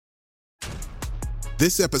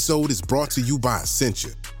This episode is brought to you by Essentia.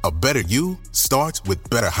 A better you starts with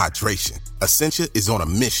better hydration. Essentia is on a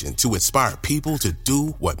mission to inspire people to do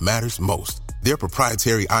what matters most. Their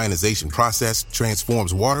proprietary ionization process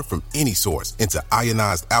transforms water from any source into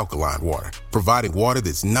ionized alkaline water, providing water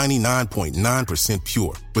that's 99.9%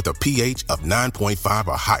 pure with a pH of 9.5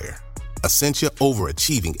 or higher. Essentia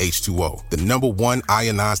overachieving H2O, the #1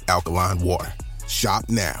 ionized alkaline water. Shop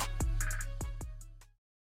now.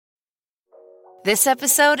 This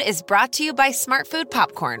episode is brought to you by Smart Food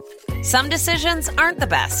Popcorn. Some decisions aren't the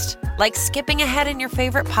best, like skipping ahead in your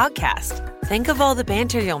favorite podcast. Think of all the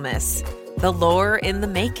banter you'll miss, the lore in the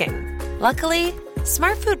making. Luckily,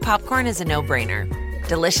 Smart Food Popcorn is a no-brainer.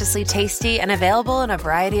 Deliciously tasty and available in a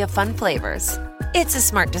variety of fun flavors. It's a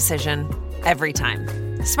smart decision every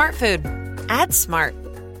time. Smart Food. Add smart.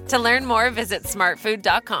 To learn more, visit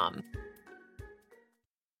smartfood.com.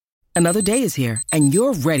 Another day is here, and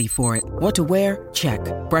you're ready for it. What to wear? Check.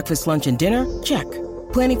 Breakfast, lunch, and dinner? Check.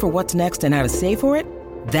 Planning for what's next and how to save for it?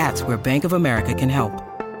 That's where Bank of America can help.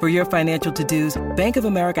 For your financial to-dos, Bank of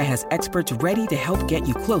America has experts ready to help get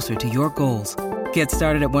you closer to your goals. Get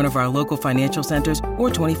started at one of our local financial centers or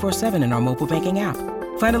 24/7 in our mobile banking app.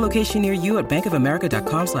 Find a location near you at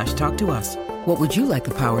bankofamerica.com/talktous. What would you like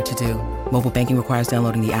the power to do? Mobile banking requires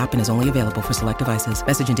downloading the app and is only available for select devices.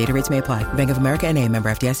 Message and data rates may apply. Bank of America N.A., member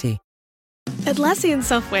FDIC. Atlassian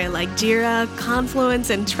software like Jira, Confluence,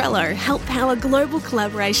 and Trello help power global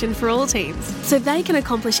collaboration for all teams, so they can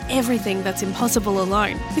accomplish everything that's impossible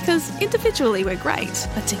alone. Because individually we're great,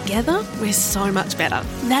 but together we're so much better.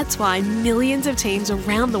 That's why millions of teams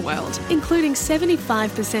around the world, including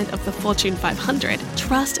 75% of the Fortune 500,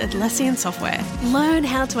 trust Atlassian software. Learn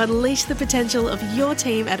how to unleash the potential of your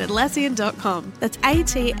team at Atlassian.com. That's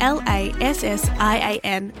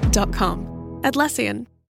Atlassian.com. Atlassian.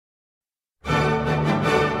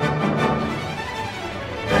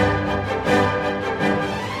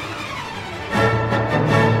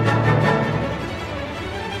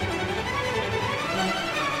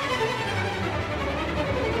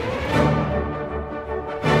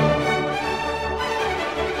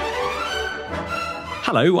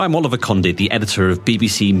 Hello, I'm Oliver Condit, the editor of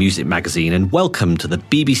BBC Music Magazine, and welcome to the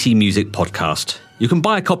BBC Music Podcast. You can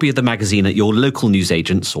buy a copy of the magazine at your local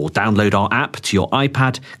newsagents or download our app to your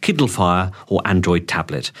iPad, Kindle Fire or Android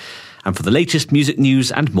tablet. And for the latest music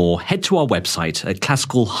news and more, head to our website at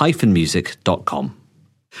classical-music.com.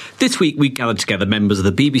 This week we gathered together members of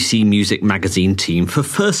the BBC Music Magazine team for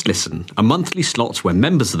First Listen, a monthly slot where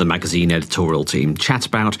members of the magazine editorial team chat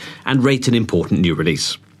about and rate an important new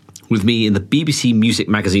release. With me in the BBC Music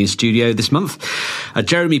Magazine studio this month are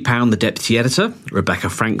Jeremy Pound, the deputy editor, Rebecca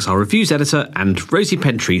Franks, our reviews editor, and Rosie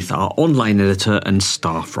Pentreath, our online editor and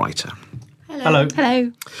staff writer. Hello. Hello.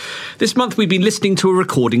 This month we've been listening to a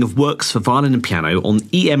recording of works for violin and piano on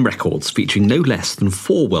EM Records, featuring no less than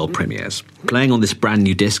 4 world premieres. Playing on this brand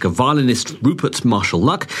new disc are violinist Rupert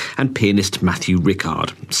Marshall-Luck and pianist Matthew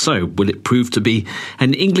Rickard. So, will it prove to be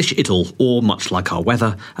an English idyll, or, much like our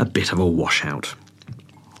weather, a bit of a washout?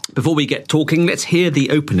 Before we get talking, let's hear the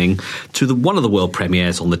opening to one of the world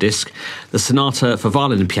premieres on the disc, the Sonata for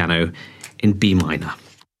Violin and Piano in B minor.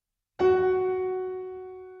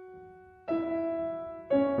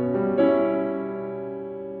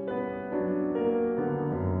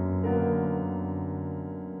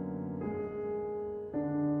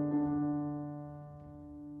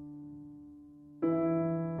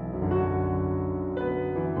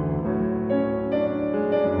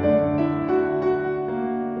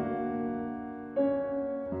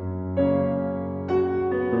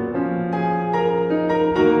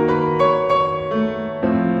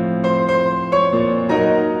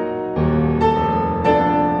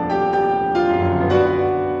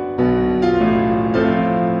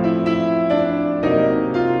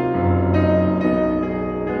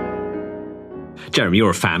 Jeremy, you're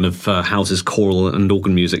a fan of Howells' choral and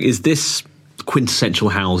organ music. Is this quintessential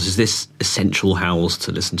Howells? Is this essential Howells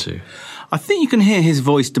to listen to? I think you can hear his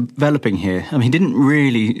voice developing here. I mean, he didn't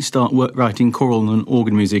really start writing choral and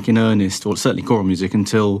organ music in earnest, or certainly choral music,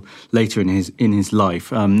 until later in his life.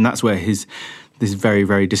 That's where this very,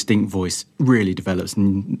 very distinct voice really develops.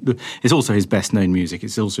 And it's also his best-known music.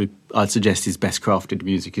 It's also, I'd suggest, his best-crafted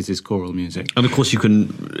music is his choral music. And, of course, you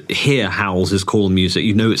can hear Howells' choral music.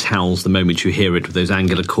 You know it's Howells the moment you hear it, with those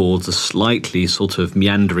angular chords, a slightly sort of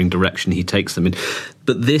meandering direction he takes them in.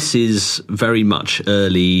 But this is very much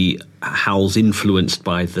early Howells, influenced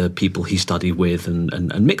by the people he studied with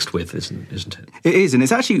and mixed with, isn't it? It is, and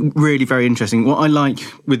it's actually really very interesting. What I like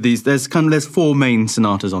with these, there's 4 main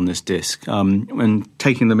sonatas on this disc, and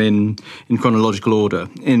taking them in chronological order.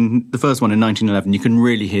 In the first one in 1911, you can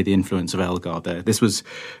really hear the influence of Elgar there. This was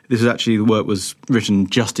actually, the work was written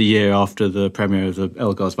just a year after the premiere of the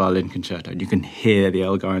Elgar's Violin Concerto, and you can hear the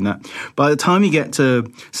Elgar in that. By the time you get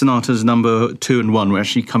to sonatas number 2 and 1, which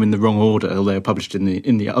actually come in the wrong order, or they're published in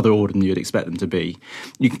the other order than you'd expect them to be,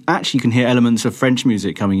 you can hear elements of French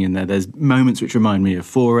music coming in there. There's moments which remind me of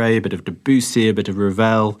Fauré, a bit of Debussy, a bit of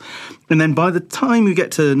Ravel. And then by the time you get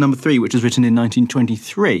to number 3, which was written in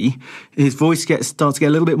 1923, his voice starts to get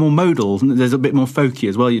a little bit more modal. There's a bit more folky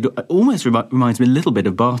as well. It almost reminds me a little bit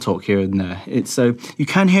of Bartók here and there. So you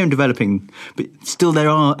can hear him developing, but still there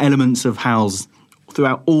are elements of Howells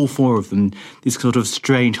throughout all 4 of them, these sort of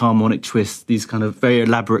strange harmonic twists, these kind of very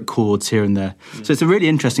elaborate chords here and there. So it's a really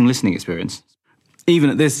interesting listening experience. Even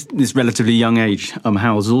at this relatively young age,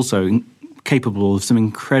 Howells is also capable of some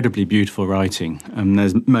incredibly beautiful writing.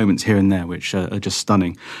 There's moments here and there which are just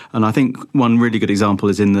stunning. And I think one really good example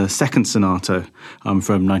is in the second sonata from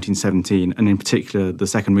 1917, and in particular the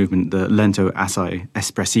second movement, the Lento Assai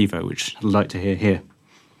Espressivo, which I'd like to hear here.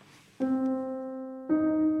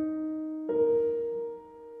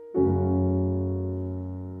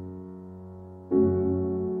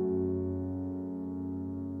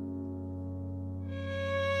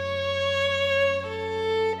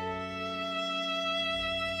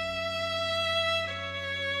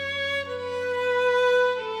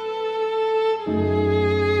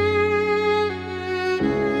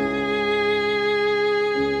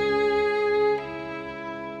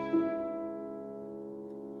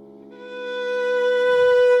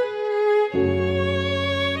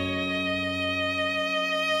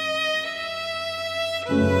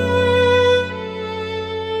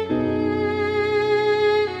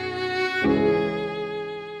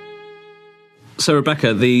 So,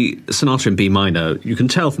 Rebecca, the sonata in B minor, you can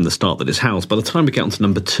tell from the start that it's Howells. By the time we get on to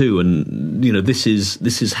number 2, and, this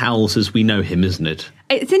is Howells as we know him, isn't it?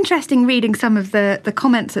 It's interesting reading some of the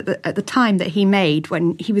comments at the time that he made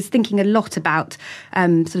when he was thinking a lot about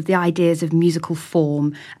sort of the ideas of musical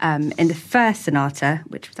form. In the first sonata,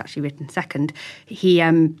 which was actually written second,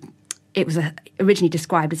 it was originally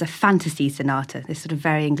described as a fantasy sonata, this sort of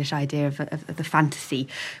very English idea of the fantasy,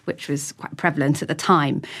 which was quite prevalent at the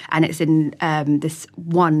time. And it's in this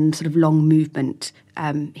one sort of long movement.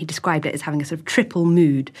 He described it as having a sort of triple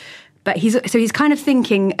mood. But he's kind of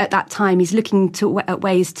thinking at that time, he's looking at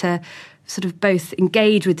ways to sort of both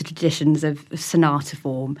engage with the traditions of sonata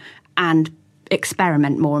form and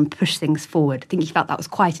experiment more and push things forward. I think he felt that was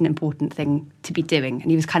quite an important thing to be doing, and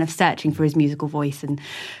he was kind of searching for his musical voice. And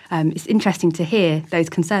it's interesting to hear those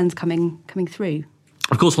concerns coming through.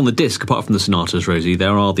 Of course, on the disc, apart from the sonatas, Rosie,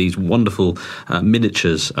 there are these wonderful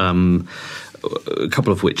miniatures, a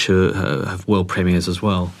couple of which have world premieres as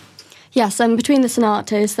well. Yes, and between the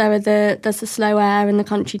sonatas, there's the slow air and the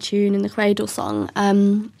country tune and the cradle song.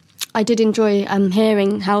 I did enjoy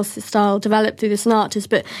hearing how his style developed through the sonatas,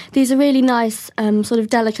 but these are really nice sort of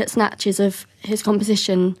delicate snatches of his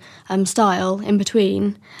composition style in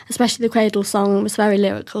between. Especially the cradle song was very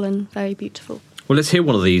lyrical and very beautiful. Well, let's hear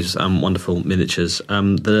one of these wonderful miniatures,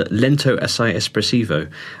 the Lento Assai Espressivo,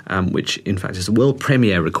 which in fact is a world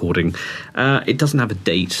premiere recording. It doesn't have a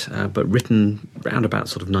date, but written around about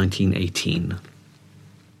sort of 1918.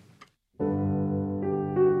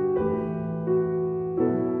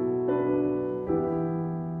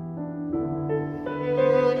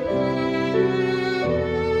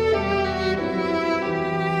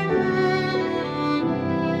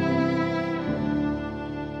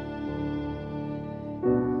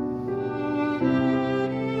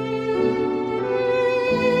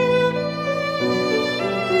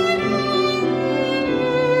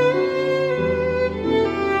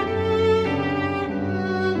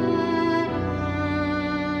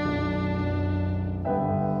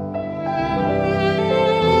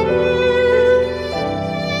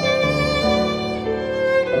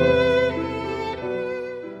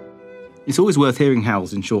 It's always worth hearing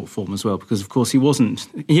Howells in short form as well, because, of course,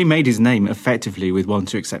 he made his name effectively with 1 or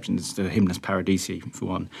 2 exceptions, the Hymnus Paradisi, for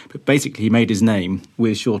one. But basically, he made his name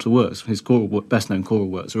with shorter works. His best-known choral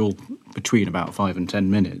works are all between about 5 and 10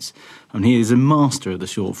 minutes. And he is a master of the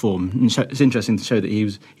short form. And it's interesting to show that he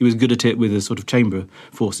was good at it with the sort of chamber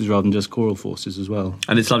forces rather than just choral forces as well.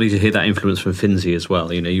 And it's lovely to hear that influence from Finzi as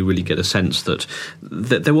well. You really get a sense that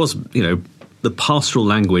there was, the pastoral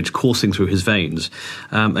language coursing through his veins,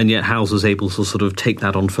 and yet Howells was able to sort of take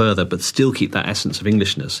that on further, but still keep that essence of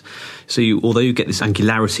Englishness. So although you get this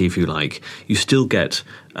angularity, if you like, you still get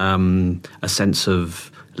a sense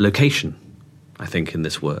of location. I think, in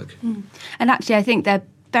this work. And actually, I think they're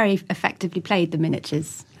very effectively played, the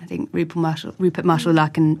miniatures. I think Rupert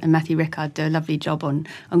Marshall-Luck and Matthew Rickard do a lovely job on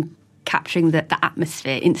capturing the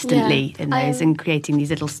atmosphere instantly in those and creating these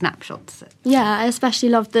little snapshots. Yeah, I especially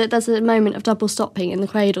love that there's a moment of double stopping in the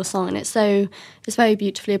Cradle song, and it's very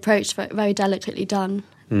beautifully approached, very delicately done.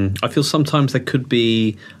 I feel sometimes there could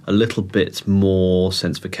be a little bit more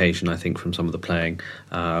sensification, I think, from some of the playing.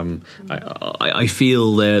 I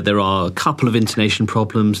feel there are a couple of intonation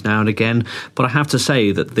problems now and again, but I have to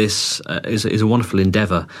say that this is a wonderful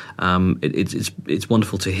endeavour. It's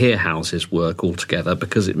wonderful to hear Howells' work altogether,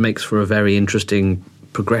 because it makes for a very interesting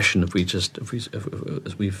progression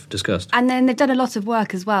as we've discussed. And then they've done a lot of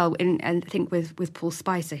work as well, and I think with Paul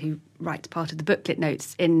Spicer, who writes part of the booklet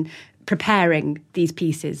notes, in preparing these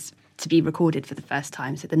pieces to be recorded for the first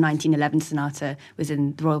time. So the 1911 sonata was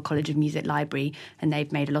in the Royal College of Music Library, and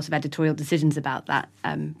they've made a lot of editorial decisions about that.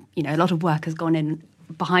 A lot of work has gone in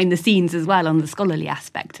behind the scenes as well on the scholarly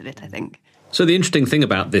aspect of it, I think. So the interesting thing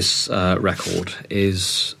about this record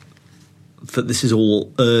is that this is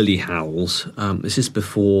all early Howells. This is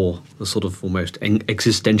before the sort of almost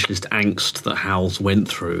existentialist angst that Howells went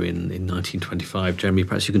through in 1925. Jeremy,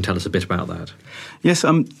 perhaps you can tell us a bit about that. Yes,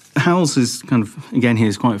 Howells is he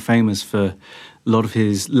is quite famous for a lot of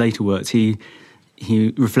his later works. He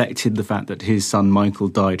reflected the fact that his son Michael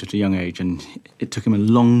died at a young age, and it took him a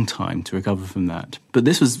long time to recover from that. But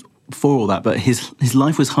this was before all that, but his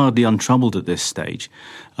life was hardly untroubled at this stage.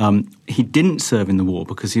 He didn't serve in the war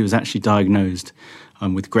because he was actually diagnosed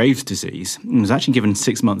with Graves' disease and was actually given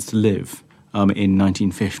 6 months to live in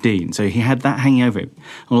 1915. So he had that hanging over him.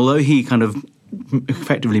 And although he kind of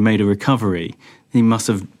effectively made a recovery, that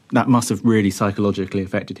must have really psychologically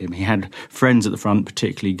affected him. He had friends at the front,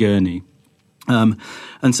 particularly Gurney. And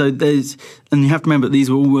you have to remember that these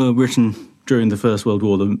were all written during the First World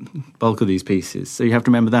War, the bulk of these pieces. So you have to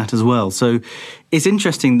remember that as well. So it's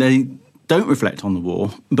interesting, they don't reflect on the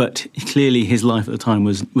war, but clearly his life at the time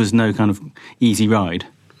was no kind of easy ride.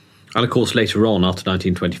 And of course, later on, after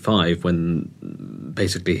 1925, when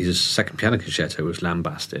basically his second piano concerto was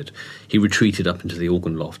lambasted, he retreated up into the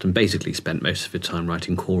organ loft and basically spent most of his time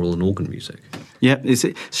writing choral and organ music. Yeah, it's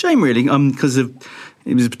a shame, really, because it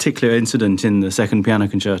was a particular incident in the second piano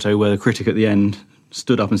concerto where the critic at the end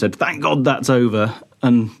stood up and said, "Thank God that's over."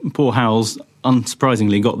 And poor Howells,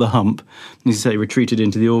 unsurprisingly, got the hump. As you say, retreated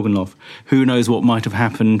into the organ loft. Who knows what might have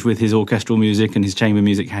happened with his orchestral music and his chamber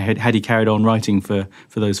music had he carried on writing for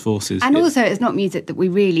those forces. And also, it's not music that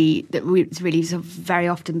it's really sort of very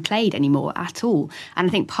often played anymore at all. And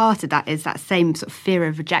I think part of that is that same sort of fear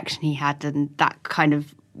of rejection he had, and that kind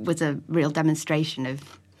of was a real demonstration of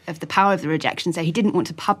the power of the rejection. So he didn't want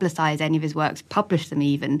to publicise any of his works, publish them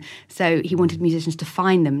even. So he wanted musicians to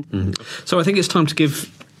find them. Mm-hmm. So I think it's time to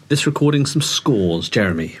give this recording some scores.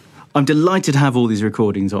 Jeremy? I'm delighted to have all these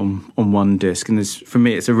recordings on one disc, and for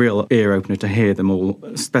me it's a real ear-opener to hear them all,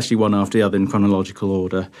 especially one after the other in chronological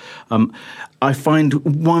order. I find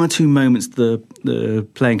one or two moments the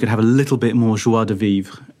playing could have a little bit more joie de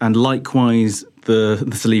vivre, and likewise the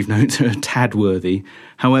sleeve notes are a tad worthy.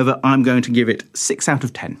 However, I'm going to give it 6 out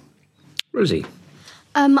of 10. Rosie?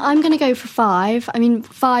 I'm going to go for 5. I mean,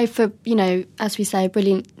 5 for, as we say,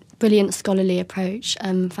 brilliant scholarly approach,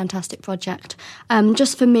 fantastic project.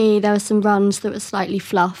 Just for me, there were some runs that were slightly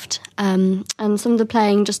fluffed, and some of the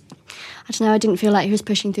playing I didn't feel like he was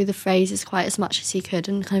pushing through the phrases quite as much as he could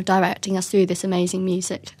and kind of directing us through this amazing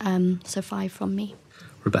music. So 5 from me.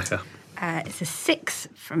 Rebecca? It's a 6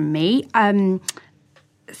 from me.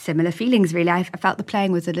 Similar feelings, really. I felt the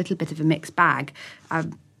playing was a little bit of a mixed bag,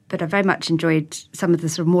 but I very much enjoyed some of the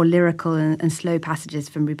sort of more lyrical and slow passages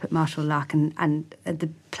from Rupert Marshall-Luck and the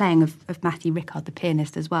playing of Matthew Rickard, the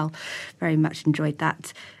pianist, as well. Very much enjoyed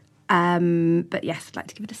that. But yes, I'd like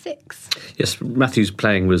to give it a 6. Yes, Matthew's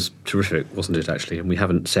playing was terrific, wasn't it, actually? And we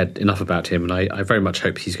haven't said enough about him, and I very much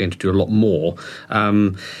hope he's going to do a lot more.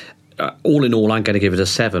 All in all, I'm going to give it a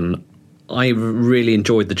 7. I really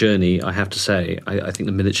enjoyed the journey, I have to say. I think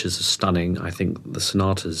the miniatures are stunning. I think the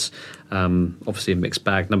sonatas, obviously a mixed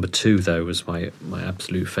bag. Number 2, though, was my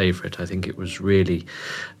absolute favourite. I think it was really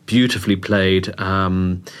beautifully played.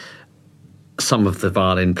 Some of the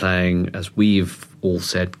violin playing, as we've all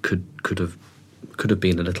said, could have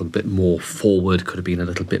been a little bit more forward, could have been a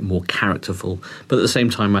little bit more characterful. But at the same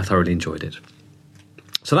time, I thoroughly enjoyed it.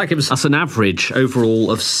 So that gives us an average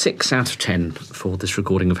overall of 6 out of 10 for this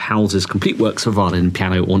recording of Howells' complete works for violin and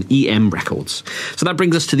piano on EM Records. So that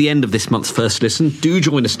brings us to the end of this month's First Listen. Do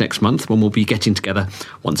join us next month when we'll be getting together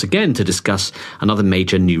once again to discuss another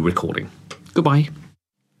major new recording. Goodbye.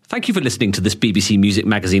 Thank you for listening to this BBC Music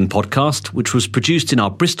Magazine podcast, which was produced in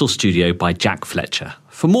our Bristol studio by Jack Fletcher.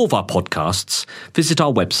 For more of our podcasts, visit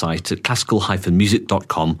our website at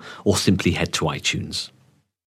classical-music.com or simply head to iTunes.